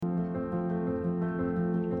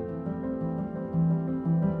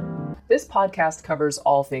This podcast covers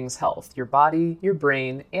all things health, your body, your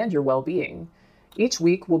brain, and your well-being. Each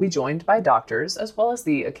week, we'll be joined by doctors, as well as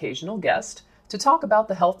the occasional guest, to talk about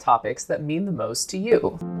the health topics that mean the most to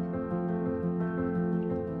you.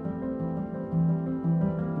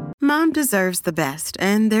 Mom deserves the best,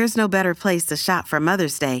 and there's no better place to shop for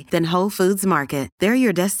Mother's Day than Whole Foods Market. They're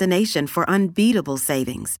your destination for unbeatable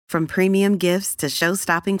savings, from premium gifts to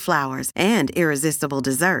show-stopping flowers and irresistible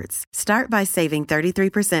desserts. Start by saving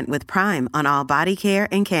 33% with Prime on all body care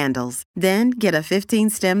and candles. Then get a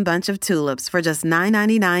 15-stem bunch of tulips for just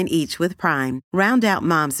 $9.99 each with Prime. Round out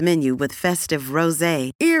Mom's menu with festive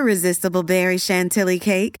rosé, irresistible berry chantilly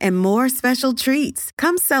cake, and more special treats.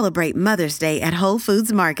 Come celebrate Mother's Day at Whole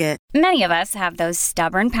Foods Market. Many of us have those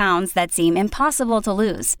stubborn pounds that seem impossible to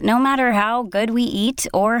lose, no matter how good we eat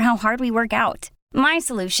or how hard we work out. My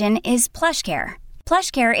solution is PlushCare.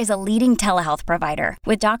 PlushCare is a leading telehealth provider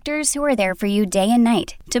with doctors who are there for you day and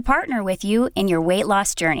night to partner with you in your weight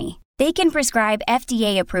loss journey. They can prescribe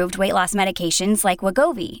FDA-approved weight loss medications like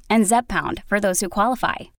Wegovy and Zepbound for those who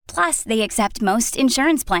qualify. Plus, they accept most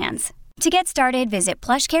insurance plans. To get started, visit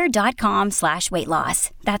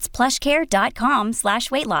plushcare.com/weightloss. That's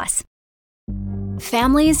plushcare.com/weightloss.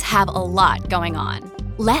 Families have a lot going on.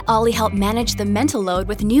 Let Ollie help manage the mental load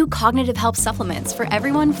with new cognitive help supplements for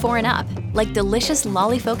everyone 4 and up, like delicious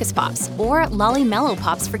Lolly Focus Pops or Lolly Mellow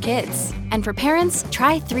Pops for kids. And for parents,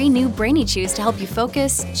 try 3 new Brainy Chews to help you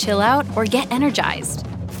focus, chill out, or get energized.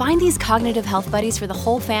 Find these cognitive health buddies for the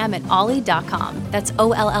whole fam at ollie.com. That's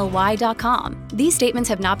OLLY.com. These statements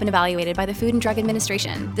have not been evaluated by the Food and Drug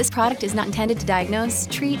Administration. This product is not intended to diagnose,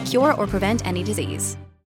 treat, cure, or prevent any disease.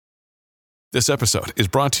 This episode is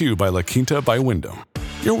brought to you by La Quinta by Wyndham.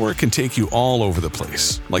 Your work can take you all over the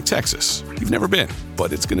place, like Texas. You've never been,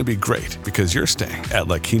 but it's going to be great because you're staying at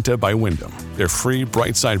La Quinta by Wyndham. Their free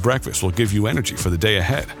Bright Side breakfast will give you energy for the day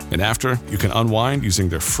ahead. And after, you can unwind using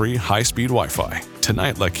their free high-speed Wi-Fi.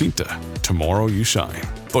 Tonight, La Quinta. Tomorrow, you shine.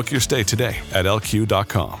 Book your stay today at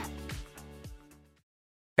LQ.com.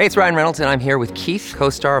 Hey, it's Ryan Reynolds, and I'm here with Keith,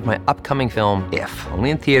 co-star of my upcoming film, If,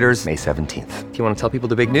 only in theaters May 17th. Do you want to tell people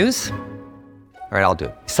the big news? All right, I'll do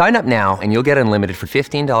it. Sign up now and you'll get unlimited for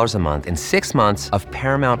 $15 a month and 6 months of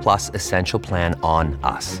Paramount Plus Essential Plan on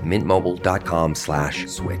us.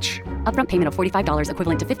 MintMobile.com/switch. Upfront payment of $45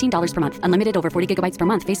 equivalent to $15 per month. Unlimited over 40 gigabytes per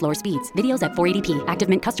month. Face lower speeds. Videos at 480p. Active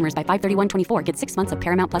Mint customers by 531.24 get 6 months of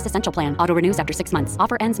Paramount Plus Essential Plan. Auto renews after 6 months.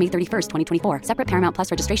 Offer ends May 31st, 2024. Separate Paramount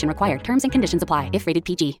Plus registration required. Terms and conditions apply if rated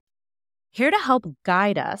PG. Here to help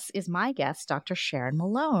guide us is my guest, Dr. Sharon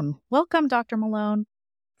Malone. Welcome, Dr. Malone.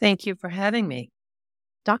 Thank you for having me.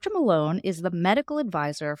 Dr. Malone is the medical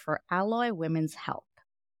advisor for Alloy Women's Health.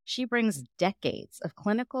 She brings decades of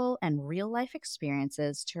clinical and real-life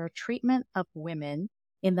experiences to her treatment of women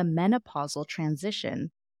in the menopausal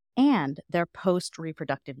transition and their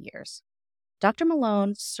post-reproductive years. Dr.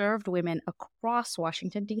 Malone served women across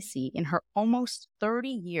Washington, D.C. in her almost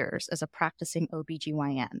 30 years as a practicing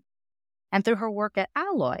OBGYN. And through her work at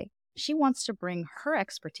Alloy, she wants to bring her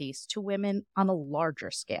expertise to women on a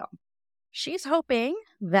larger scale. She's hoping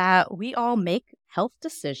that we all make health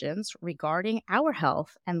decisions regarding our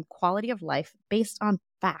health and quality of life based on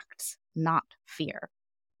facts, not fear.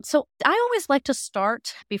 So I always like to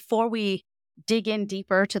start, before we dig in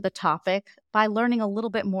deeper to the topic, by learning a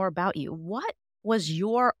little bit more about you. What was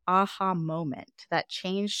your aha moment that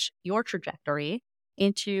changed your trajectory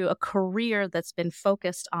into a career that's been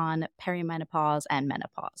focused on perimenopause and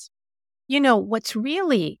menopause? You know, what's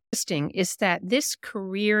really interesting is that this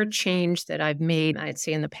career change that I've made, I'd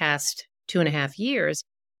say in the past 2.5 years,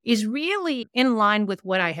 is really in line with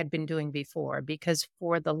what I had been doing before, because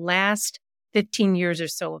for the last 15 years or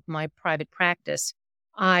so of my private practice,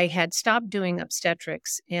 I had stopped doing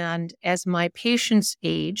obstetrics. And as my patients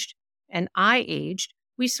aged and I aged,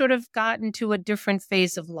 we sort of got into a different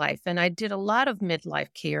phase of life. And I did a lot of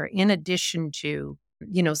midlife care in addition to,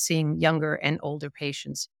 seeing younger and older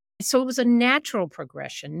patients. So it was a natural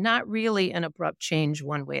progression, not really an abrupt change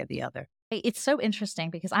one way or the other. It's so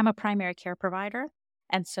interesting because I'm a primary care provider.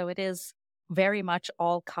 And so it is very much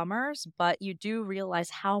all comers, but you do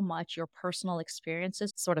realize how much your personal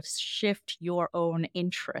experiences sort of shift your own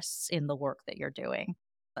interests in the work that you're doing.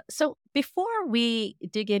 So before we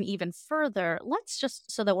dig in even further, let's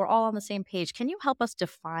just, so that we're all on the same page, can you help us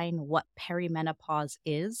define what perimenopause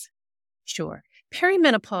is? Sure.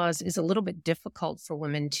 Perimenopause is a little bit difficult for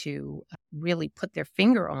women to really put their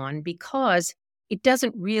finger on because it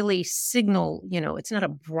doesn't really signal, it's not a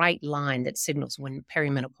bright line that signals when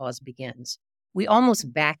perimenopause begins. We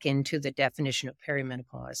almost back into the definition of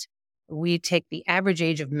perimenopause. We take the average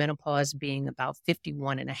age of menopause being about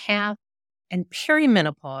 51 and a half, And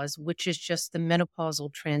perimenopause, which is just the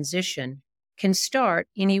menopausal transition, can start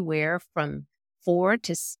anywhere from 4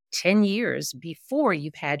 to 10 years before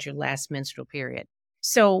you've had your last menstrual period.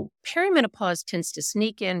 So perimenopause tends to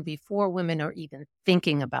sneak in before women are even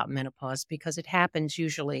thinking about menopause because it happens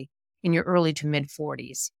usually in your early to mid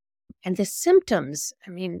 40s. And the symptoms, I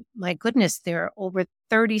mean, my goodness, there are over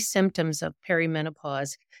 30 symptoms of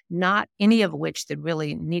perimenopause, not any of which that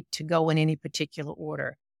really need to go in any particular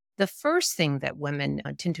order. The first thing that women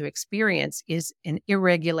tend to experience is an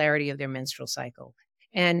irregularity of their menstrual cycle.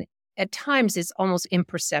 And at times, it's almost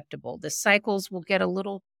imperceptible. The cycles will get a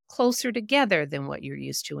little closer together than what you're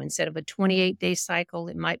used to. Instead of a 28-day cycle,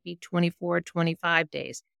 it might be 24, 25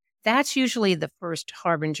 days. That's usually the first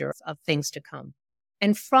harbinger of things to come.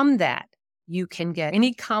 And from that, you can get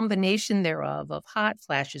any combination thereof of hot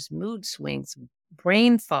flashes, mood swings,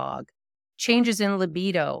 brain fog, changes in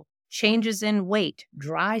libido, changes in weight,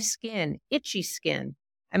 dry skin, itchy skin.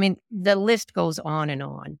 I mean, the list goes on and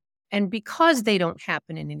on. And because they don't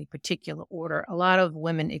happen in any particular order, a lot of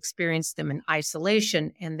women experience them in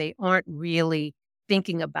isolation and they aren't really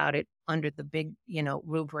thinking about it under the big,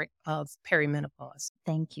 rubric of perimenopause.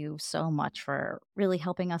 Thank you so much for really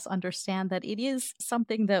helping us understand that it is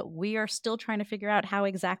something that we are still trying to figure out how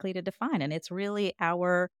exactly to define. And it's really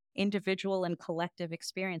our individual and collective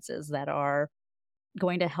experiences that are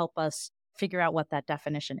going to help us figure out what that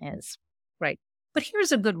definition is. Right. But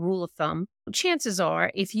here's a good rule of thumb. Chances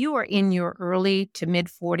are, if you are in your early to mid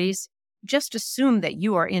 40s, just assume that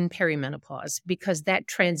you are in perimenopause because that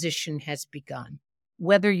transition has begun,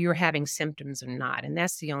 whether you're having symptoms or not. And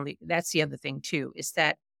that's the other thing too, is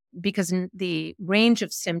that because the range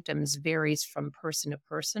of symptoms varies from person to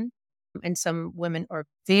person. And some women are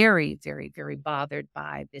very, very, very bothered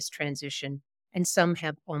by this transition, and some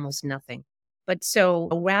have almost nothing. But so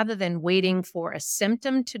rather than waiting for a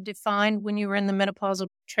symptom to define when you're in the menopausal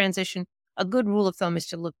transition, a good rule of thumb is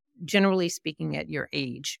to look, generally speaking, at your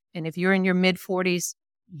age. And if you're in your mid 40s,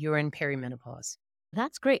 you're in perimenopause.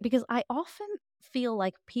 That's great, because I often feel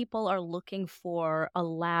like people are looking for a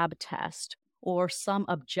lab test or some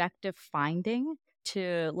objective finding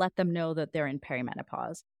to let them know that they're in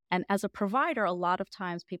perimenopause. And as a provider, a lot of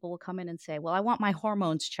times people will come in and say, well, I want my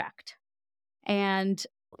hormones checked. And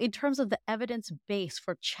in terms of the evidence base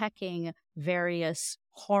for checking various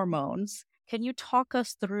hormones, can you talk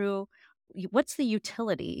us through what's the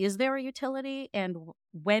utility? Is there a utility? And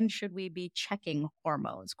when should we be checking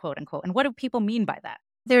hormones, quote unquote? And what do people mean by that?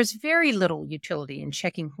 There's very little utility in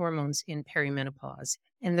checking hormones in perimenopause.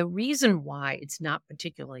 And the reason why it's not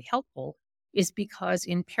particularly helpful is because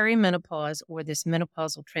in perimenopause or this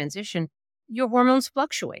menopausal transition, your hormones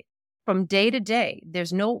fluctuate from day to day.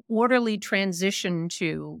 There's no orderly transition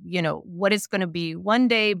to, what it's going to be one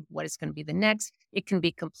day, what it's going to be the next. It can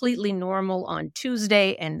be completely normal on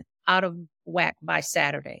Tuesday and out of whack by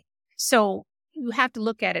Saturday. So you have to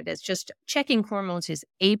look at it as just checking hormones is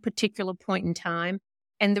a particular point in time.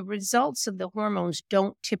 And the results of the hormones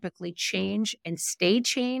don't typically change and stay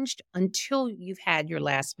changed until you've had your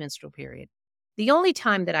last menstrual period. The only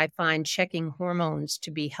time that I find checking hormones to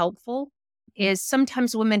be helpful is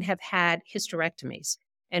sometimes women have had hysterectomies.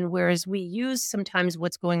 And whereas we use sometimes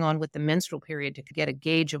what's going on with the menstrual period to get a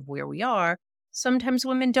gauge of where we are, sometimes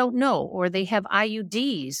women don't know, or they have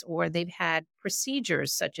IUDs, or they've had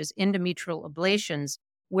procedures such as endometrial ablations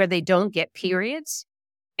where they don't get periods.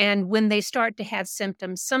 And when they start to have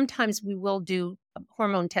symptoms, sometimes we will do a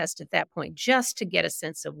hormone test at that point just to get a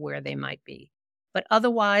sense of where they might be. But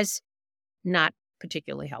otherwise, not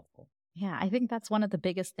particularly helpful. Yeah, I think that's one of the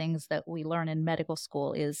biggest things that we learn in medical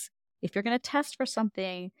school is if you're going to test for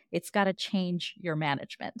something, it's got to change your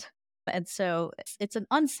management. And so it's an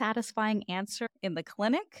unsatisfying answer in the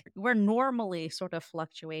clinic. We're normally sort of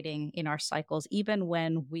fluctuating in our cycles, even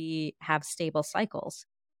when we have stable cycles.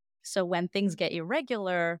 So when things get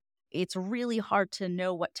irregular, it's really hard to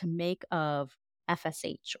know what to make of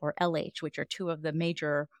FSH or LH, which are two of the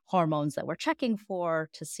major hormones that we're checking for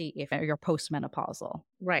to see if you're postmenopausal.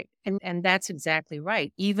 Right. And that's exactly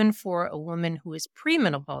right. Even for a woman who is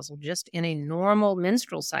premenopausal, just in a normal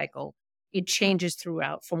menstrual cycle, it changes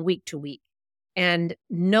throughout from week to week. And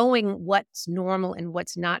knowing what's normal and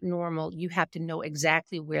what's not normal, you have to know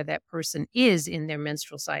exactly where that person is in their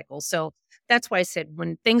menstrual cycle. So that's why I said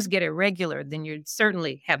when things get irregular, then you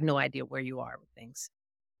certainly have no idea where you are with things.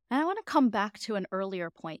 And I want to come back to an earlier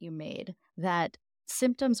point you made that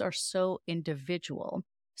symptoms are so individual.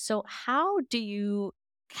 So how do you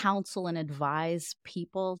counsel and advise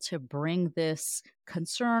people to bring this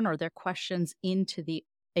concern or their questions into the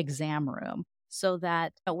exam room so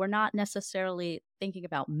that we're not necessarily thinking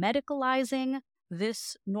about medicalizing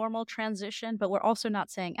this normal transition, but we're also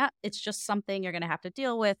not saying, it's just something you're going to have to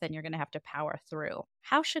deal with and you're going to have to power through.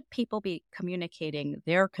 How should people be communicating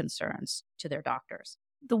their concerns to their doctors?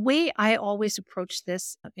 The way I always approach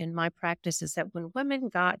this in my practice is that when women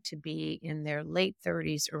got to be in their late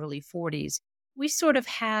 30s, early 40s, we sort of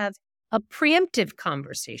have a preemptive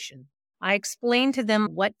conversation. I explain to them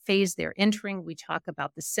what phase they're entering. We talk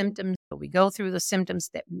about the symptoms. We go through the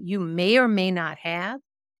symptoms that you may or may not have.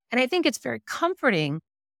 And I think it's very comforting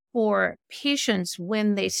for patients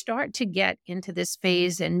when they start to get into this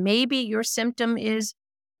phase and maybe your symptom is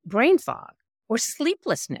brain fog or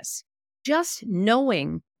sleeplessness. Just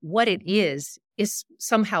knowing what it is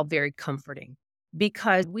somehow very comforting,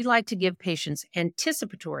 because we like to give patients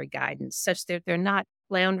anticipatory guidance such that they're not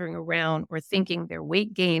floundering around or thinking their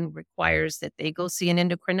weight gain requires that they go see an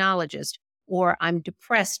endocrinologist, or I'm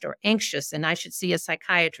depressed or anxious and I should see a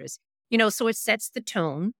psychiatrist. So it sets the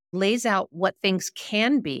tone, lays out what things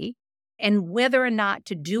can be and whether or not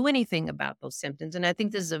to do anything about those symptoms. And I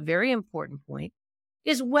think this is a very important point,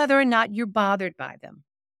 is whether or not you're bothered by them.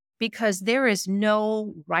 Because there is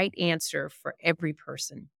no right answer for every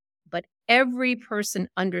person. But every person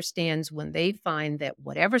understands when they find that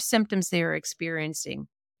whatever symptoms they're experiencing,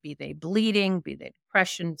 be they bleeding, be they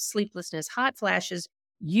depression, sleeplessness, hot flashes,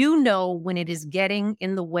 when it is getting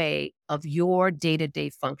in the way of your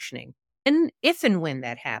day-to-day functioning. And if and when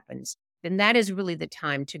that happens, then that is really the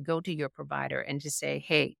time to go to your provider and to say,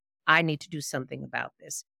 hey, I need to do something about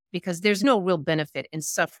this. Because there's no real benefit in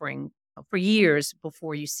suffering for years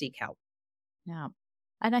before you seek help. Yeah.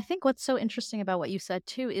 And I think what's so interesting about what you said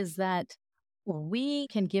too is that we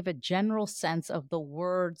can give a general sense of the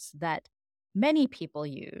words that many people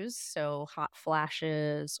use. So hot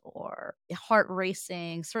flashes or heart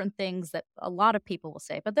racing, certain things that a lot of people will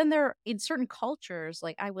say. But then in certain cultures,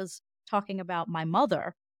 like I was talking about my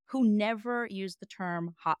mother, who never used the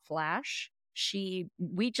term hot flash.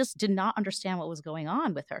 We just did not understand what was going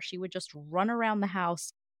on with her. She would just run around the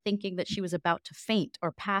house thinking that she was about to faint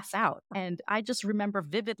or pass out. And I just remember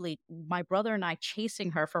vividly my brother and I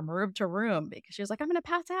chasing her from room to room because she was like, I'm going to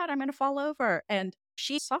pass out. I'm going to fall over. And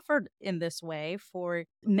she suffered in this way for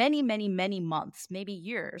many, many, many months, maybe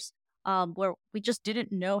years, where we just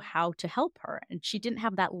didn't know how to help her. And she didn't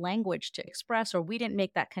have that language to express, or we didn't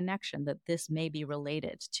make that connection that this may be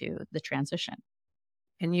related to the transition.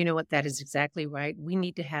 And you know what? That is exactly right. We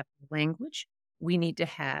need to have language. We need to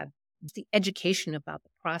have the education about the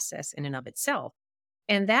process in and of itself.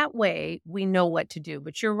 And that way we know what to do.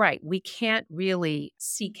 But you're right. We can't really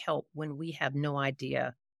seek help when we have no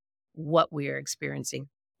idea what we are experiencing.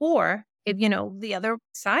 Or if, the other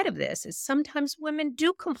side of this is sometimes women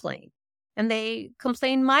do complain and they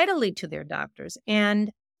complain mightily to their doctors.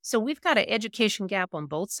 And so we've got an education gap on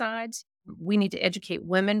both sides. We need to educate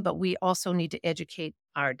women, but we also need to educate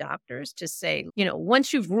our doctors to say,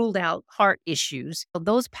 once you've ruled out heart issues,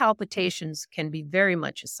 those palpitations can be very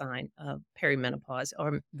much a sign of perimenopause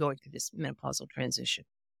or going through this menopausal transition.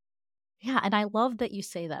 Yeah. And I love that you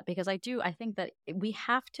say that, because I think that we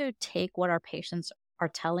have to take what our patients are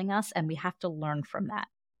telling us and we have to learn from that.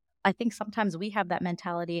 I think sometimes we have that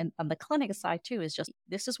mentality, and on the clinic side too, is just,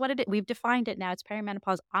 this is what it is. We've defined it now. It's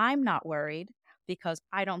perimenopause. I'm not worried because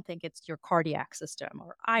I don't think it's your cardiac system,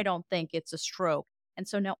 or I don't think it's a stroke. And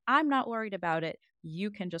so no, I'm not worried about it.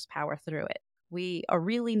 You can just power through it. We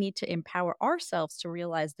really need to empower ourselves to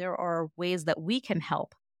realize there are ways that we can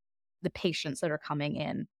help the patients that are coming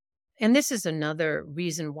in. And this is another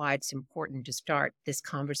reason why it's important to start this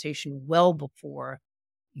conversation well before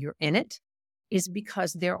you're in it, is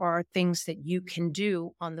because there are things that you can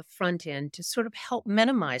do on the front end to sort of help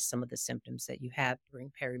minimize some of the symptoms that you have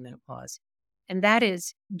during perimenopause. And that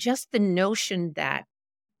is just the notion that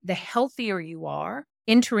the healthier you are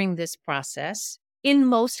entering this process, in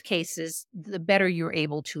most cases, the better you're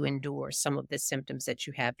able to endure some of the symptoms that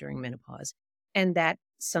you have during menopause. And that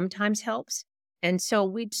sometimes helps. And so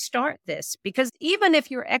we'd start this, because even if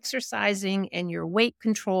you're exercising and your weight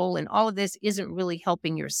control and all of this isn't really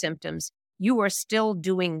helping your symptoms, you are still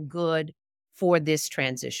doing good for this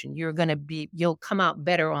transition. You'll come out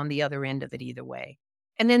better on the other end of it either way.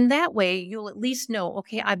 And then that way, you'll at least know,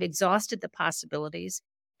 okay, I've exhausted the possibilities.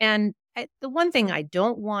 And the one thing I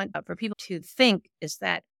don't want for people to think is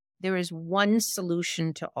that there is one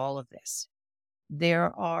solution to all of this.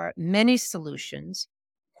 There are many solutions.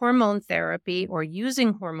 Hormone therapy, or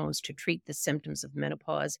using hormones to treat the symptoms of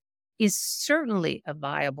menopause, is certainly a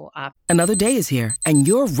viable option. Another day is here, and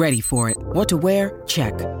you're ready for it. What to wear?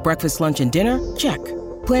 Check. Breakfast, lunch, and dinner? Check.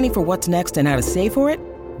 Planning for what's next and how to save for it?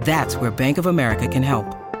 That's where Bank of America can help.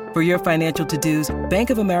 For your financial to-dos, Bank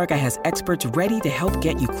of America has experts ready to help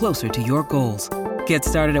get you closer to your goals. Get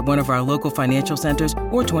started at one of our local financial centers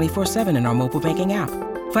or 24/7 in our mobile banking app.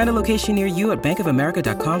 Find a location near you at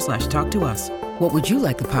bankofamerica.com/talktous. What would you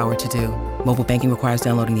like the power to do? Mobile banking requires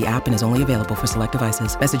downloading the app and is only available for select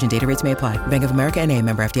devices. Message and data rates may apply. Bank of America N.A.,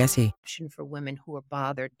 member FDIC. For women who are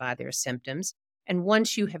bothered by their symptoms. And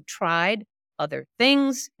once you have tried other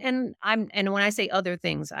things, and when I say other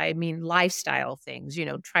things, I mean lifestyle things,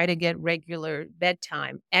 try to get regular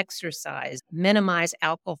bedtime, exercise, minimize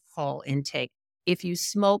alcohol intake. If you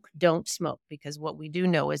smoke, don't smoke, because what we do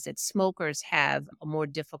know is that smokers have a more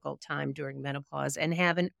difficult time during menopause and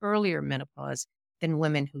have an earlier menopause than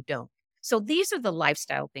women who don't. So these are the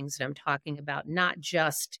lifestyle things that I'm talking about, not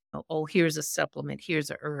just, oh, here's a supplement,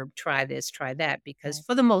 here's a herb, try this, try that, because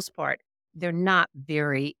for the most part, they're not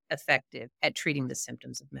very effective at treating the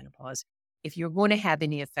symptoms of menopause. If you're going to have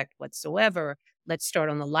any effect whatsoever, let's start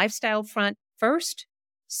on the lifestyle front first.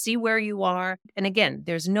 See where you are. And again,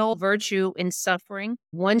 there's no virtue in suffering.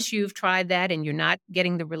 Once you've tried that and you're not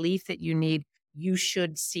getting the relief that you need, you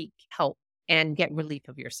should seek help and get relief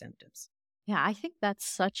of your symptoms. Yeah, I think that's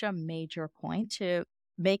such a major point. To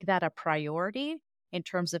make that a priority in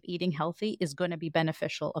terms of eating healthy is going to be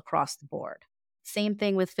beneficial across the board. Same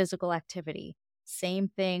thing with physical activity. Same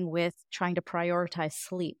thing with trying to prioritize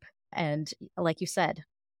sleep. And like you said,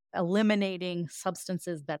 eliminating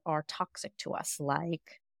substances that are toxic to us,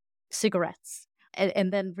 like cigarettes.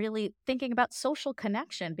 And then really thinking about social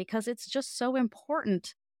connection, because it's just so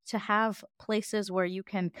important to have places where you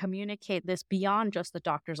can communicate this beyond just the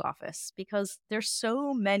doctor's office, because there's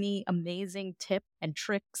so many amazing tips and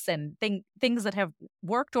tricks and things that have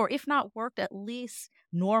worked, or if not worked, at least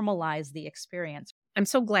normalize the experience. I'm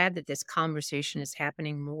so glad that this conversation is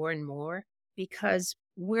happening more and more, because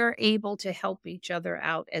we're able to help each other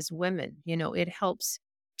out as women. It helps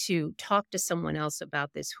to talk to someone else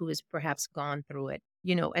about this who has perhaps gone through it,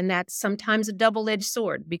 and that's sometimes a double-edged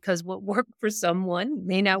sword, because what worked for someone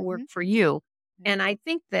may not work for you. And I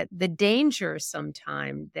think that the danger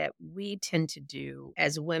sometimes that we tend to do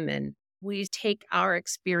as women, we take our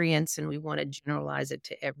experience and we want to generalize it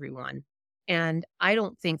to everyone. And I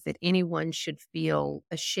don't think that anyone should feel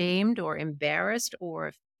ashamed or embarrassed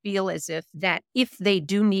or feel as if they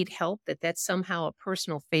do need help, that's somehow a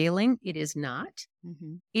personal failing. It is not.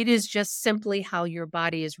 Mm-hmm. It is just simply how your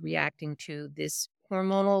body is reacting to this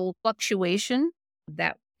hormonal fluctuation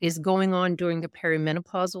that is going on during the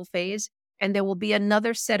perimenopausal phase. And there will be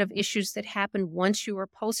another set of issues that happen once you are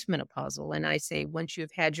postmenopausal. And I say once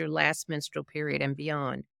you've had your last menstrual period and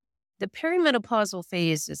beyond. The perimenopausal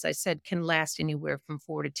phase, as I said, can last anywhere from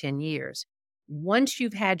 4 to 10 years. Once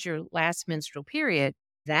you've had your last menstrual period,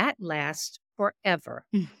 that lasts forever.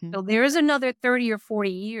 Mm-hmm. So there is another 30 or 40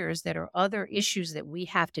 years that are other issues that we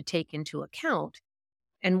have to take into account,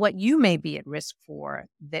 and what you may be at risk for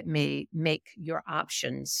that may make your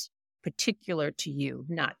options particular to you,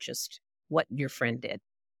 not just what your friend did.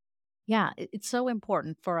 Yeah, it's so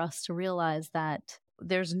important for us to realize that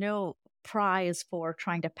there's no prize for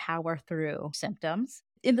trying to power through symptoms.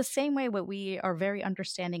 In the same way that we are very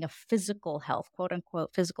understanding of physical health, quote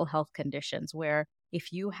unquote, physical health conditions, where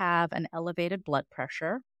if you have an elevated blood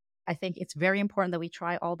pressure, I think it's very important that we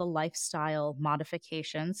try all the lifestyle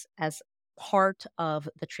modifications as part of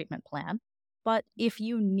the treatment plan. But if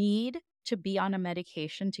you need to be on a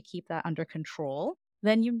medication to keep that under control,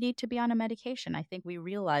 then you need to be on a medication. I think we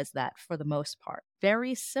realize that for the most part.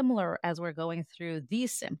 Very similar as we're going through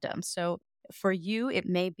these symptoms. So for you, it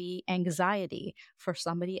may be anxiety. For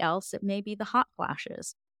somebody else, it may be the hot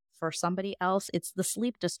flashes. For somebody else, it's the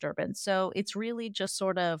sleep disturbance. So it's really just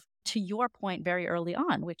sort of, to your point very early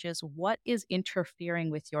on, which is what is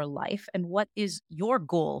interfering with your life and what is your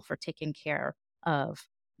goal for taking care of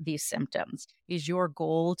these symptoms? Is your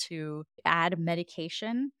goal to add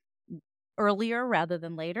medication earlier rather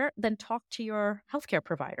than later? Then talk to your healthcare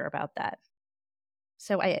provider about that.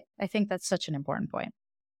 So I think that's such an important point.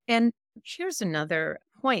 And here's another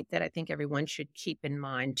point that I think everyone should keep in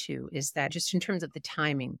mind too, is that just in terms of the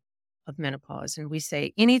timing of menopause, and we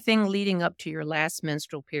say anything leading up to your last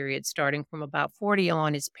menstrual period, starting from about 40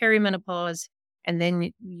 on, is perimenopause, and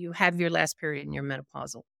then you have your last period and you're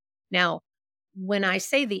menopausal. Now, when I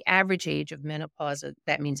say the average age of menopause,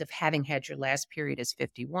 that means of having had your last period is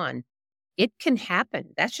 51. It can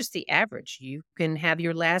happen. That's just the average. You can have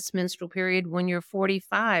your last menstrual period when you're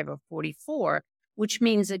 45 or 44, which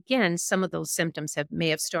means, again, some of those symptoms may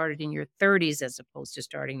have started in your 30s as opposed to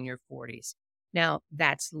starting in your 40s. Now,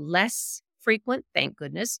 that's less frequent, thank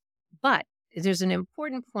goodness, but there's an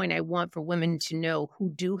important point I want for women to know who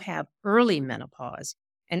do have early menopause.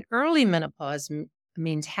 And early menopause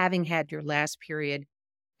means having had your last period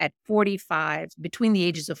at 45, between the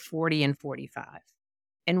ages of 40 and 45.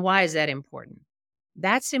 And why is that important?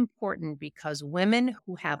 That's important because women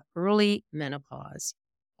who have early menopause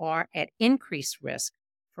are at increased risk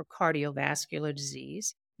for cardiovascular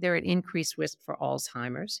disease. They're at increased risk for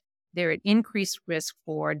Alzheimer's. They're at increased risk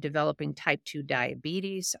for developing type 2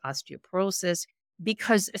 diabetes, osteoporosis,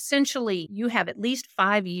 because essentially you have at least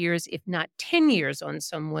 5 years, if not 10 years on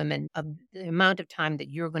some women, of the amount of time that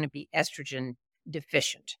you're going to be estrogen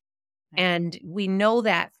deficient. And we know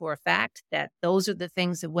that for a fact that those are the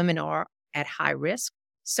things that women are at high risk.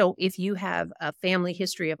 So if you have a family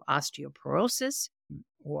history of osteoporosis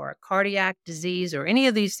or cardiac disease or any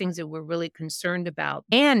of these things that we're really concerned about,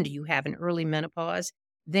 and you have an early menopause,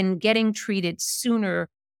 then getting treated sooner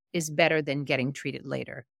is better than getting treated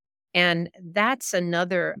later. And that's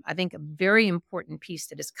another, I think, a very important piece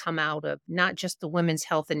that has come out of not just the Women's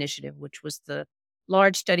Health Initiative, which was the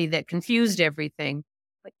large study that confused everything,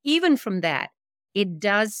 but even from that, it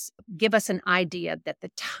does give us an idea that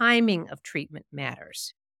the timing of treatment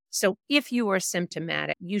matters. So if you are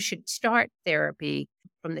symptomatic, you should start therapy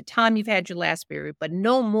from the time you've had your last period, but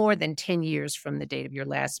no more than 10 years from the date of your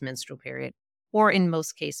last menstrual period, or in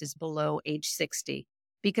most cases below age 60,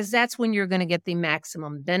 because that's when you're going to get the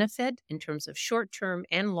maximum benefit in terms of short-term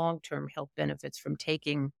and long-term health benefits from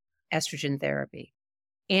taking estrogen therapy.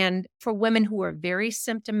 And for women who are very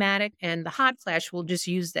symptomatic, and the hot flash, we'll just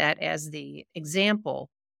use that as the example,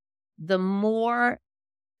 the more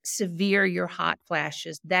severe your hot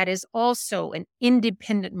flashes, that is also an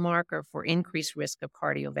independent marker for increased risk of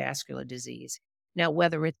cardiovascular disease. Now,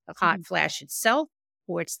 whether it's the hot flash itself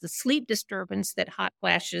or it's the sleep disturbance that hot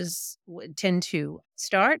flashes tend to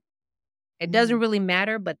start, it doesn't really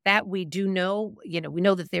matter, but that we do know, we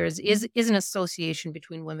know that there is an association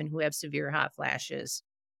between women who have severe hot flashes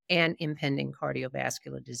and impending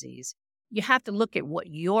cardiovascular disease. You have to look at what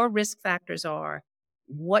your risk factors are,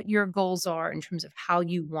 what your goals are in terms of how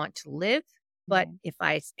you want to live. But if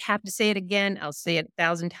I have to say it again, I'll say it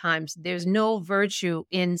 1,000 times. There's no virtue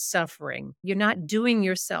in suffering. You're not doing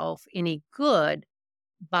yourself any good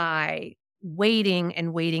by waiting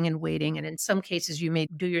and waiting and waiting. And in some cases, you may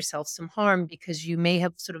do yourself some harm because you may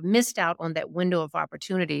have sort of missed out on that window of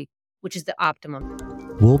opportunity, which is the optimum.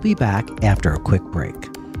 We'll be back after a quick break.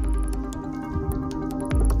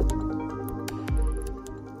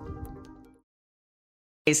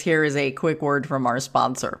 Here is a quick word from our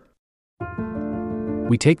sponsor.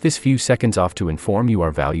 We take this few seconds off to inform you,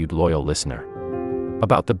 our valued loyal listener,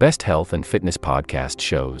 about the best health and fitness podcast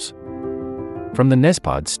shows from the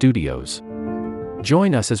Nespod Studios.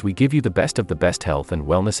 Join us as we give you the best of the best health and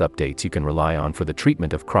wellness updates you can rely on for the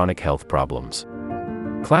treatment of chronic health problems.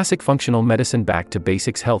 Classic functional medicine back to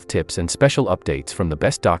basics health tips and special updates from the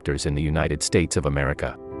best doctors in the United States of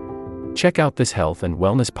America. Check out this health and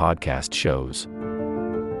wellness podcast shows.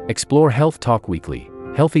 Explore Health Talk Weekly,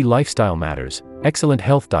 Healthy Lifestyle Matters, Excellent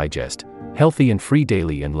Health Digest, Healthy and Free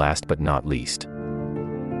Daily, and last but not least,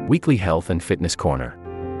 Weekly Health and Fitness Corner.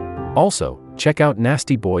 Also, check out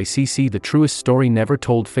Nasty Boy CC, the truest story never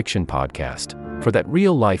told fiction podcast, for that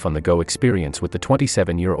real life on the go experience with the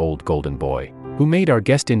 27-year-old golden boy, who made our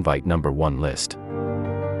guest invite #1 list.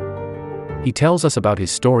 He tells us about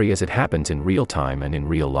his story as it happens in real time and in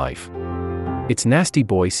real life. It's Nasty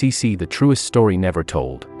Boy CC, the truest story never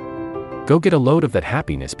told. Go get a load of that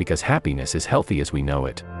happiness, because happiness is healthy as we know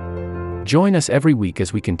it. Join us every week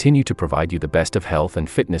as we continue to provide you the best of health and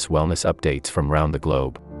fitness wellness updates from around the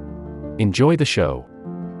globe. Enjoy the show.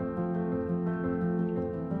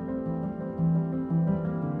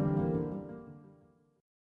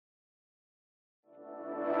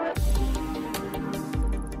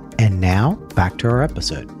 And now, back to our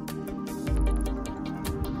episode.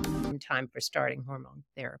 Time for starting hormone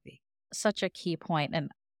therapy. Such a key point.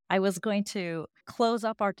 And I was going to close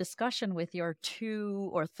up our discussion with your 2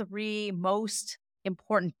 or 3 most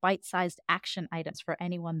important bite-sized action items for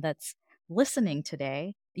anyone that's listening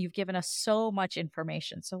today. You've given us so much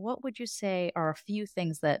information. So what would you say are a few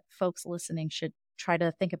things that folks listening should try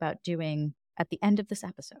to think about doing at the end of this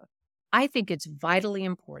episode? I think it's vitally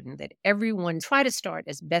important that everyone try to start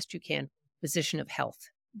as best you can position of health.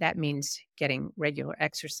 That means getting regular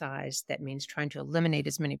exercise. That means trying to eliminate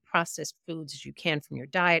as many processed foods as you can from your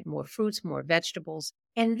diet, more fruits, more vegetables,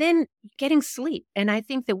 and then getting sleep. And I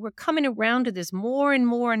think that we're coming around to this more and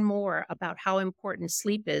more and more about how important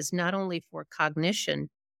sleep is, not only for cognition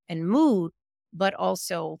and mood, but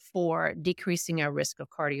also for decreasing our risk of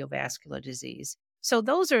cardiovascular disease. So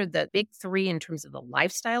those are the big 3 in terms of the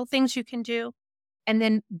lifestyle things you can do. And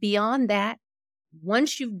then beyond that,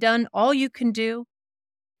 once you've done all you can do,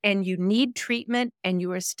 and you need treatment and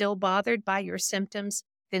you are still bothered by your symptoms,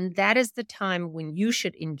 then that is the time when you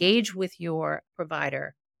should engage with your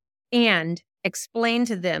provider and explain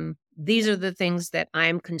to them, these are the things that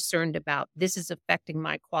I'm concerned about. This is affecting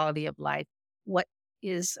my quality of life. What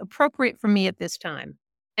is appropriate for me at this time?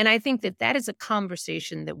 And I think that that is a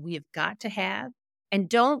conversation that we have got to have. And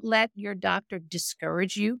don't let your doctor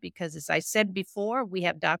discourage you because, as I said before, we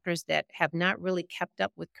have doctors that have not really kept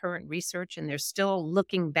up with current research and they're still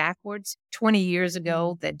looking backwards 20 years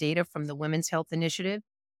ago, that data from the Women's Health Initiative.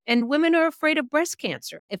 And women are afraid of breast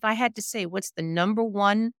cancer. If I had to say what's the number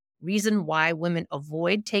one reason why women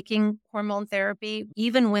avoid taking hormone therapy,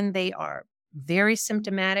 even when they are very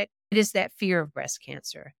symptomatic, it is that fear of breast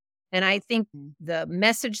cancer. And I think the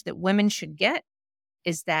message that women should get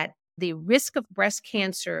is that the risk of breast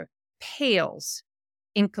cancer pales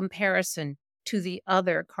in comparison to the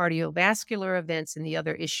other cardiovascular events and the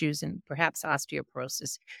other issues and perhaps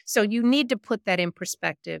osteoporosis. So you need to put that in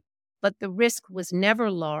perspective. But the risk was never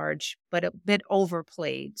large, but a bit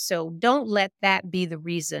overplayed. So don't let that be the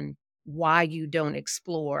reason why you don't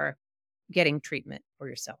explore getting treatment for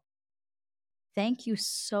yourself. Thank you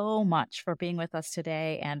so much for being with us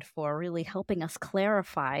today and for really helping us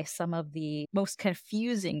clarify some of the most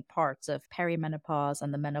confusing parts of perimenopause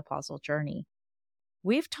and the menopausal journey.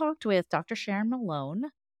 We've talked with Dr. Sharon Malone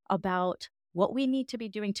about what we need to be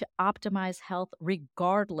doing to optimize health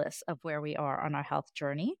regardless of where we are on our health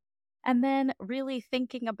journey, and then really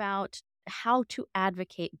thinking about how to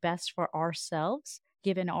advocate best for ourselves,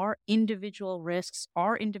 given our individual risks,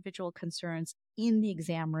 our individual concerns in the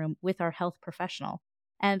exam room with our health professional.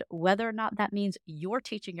 And whether or not that means you're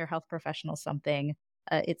teaching your health professional something,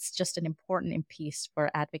 it's just an important piece for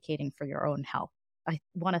advocating for your own health. I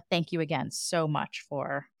want to thank you again so much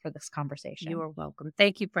for this conversation. You are welcome.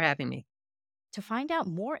 Thank you for having me. To find out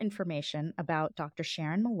more information about Dr.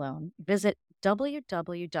 Sharon Malone, visit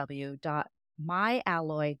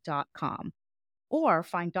www.myalloy.com or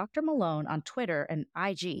find Dr. Malone on Twitter and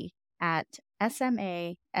IG at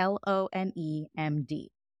SMALONEMD.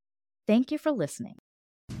 Thank you for listening.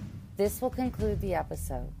 This will conclude the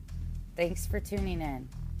episode. Thanks for tuning in.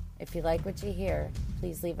 If you like what you hear,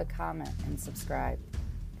 please leave a comment and subscribe.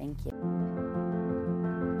 Thank you.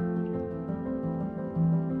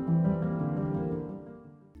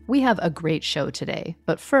 We have a great show today,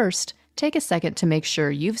 but first, take a second to make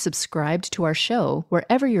sure you've subscribed to our show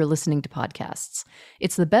wherever you're listening to podcasts.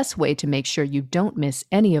 It's the best way to make sure you don't miss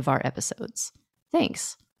any of our episodes.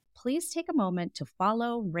 Thanks. Please take a moment to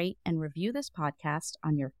follow, rate, and review this podcast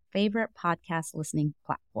on your favorite podcast listening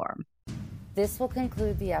platform. This will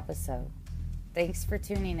conclude the episode. Thanks for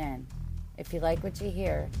tuning in. If you like what you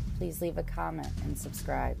hear, please leave a comment and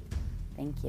subscribe. Thank you.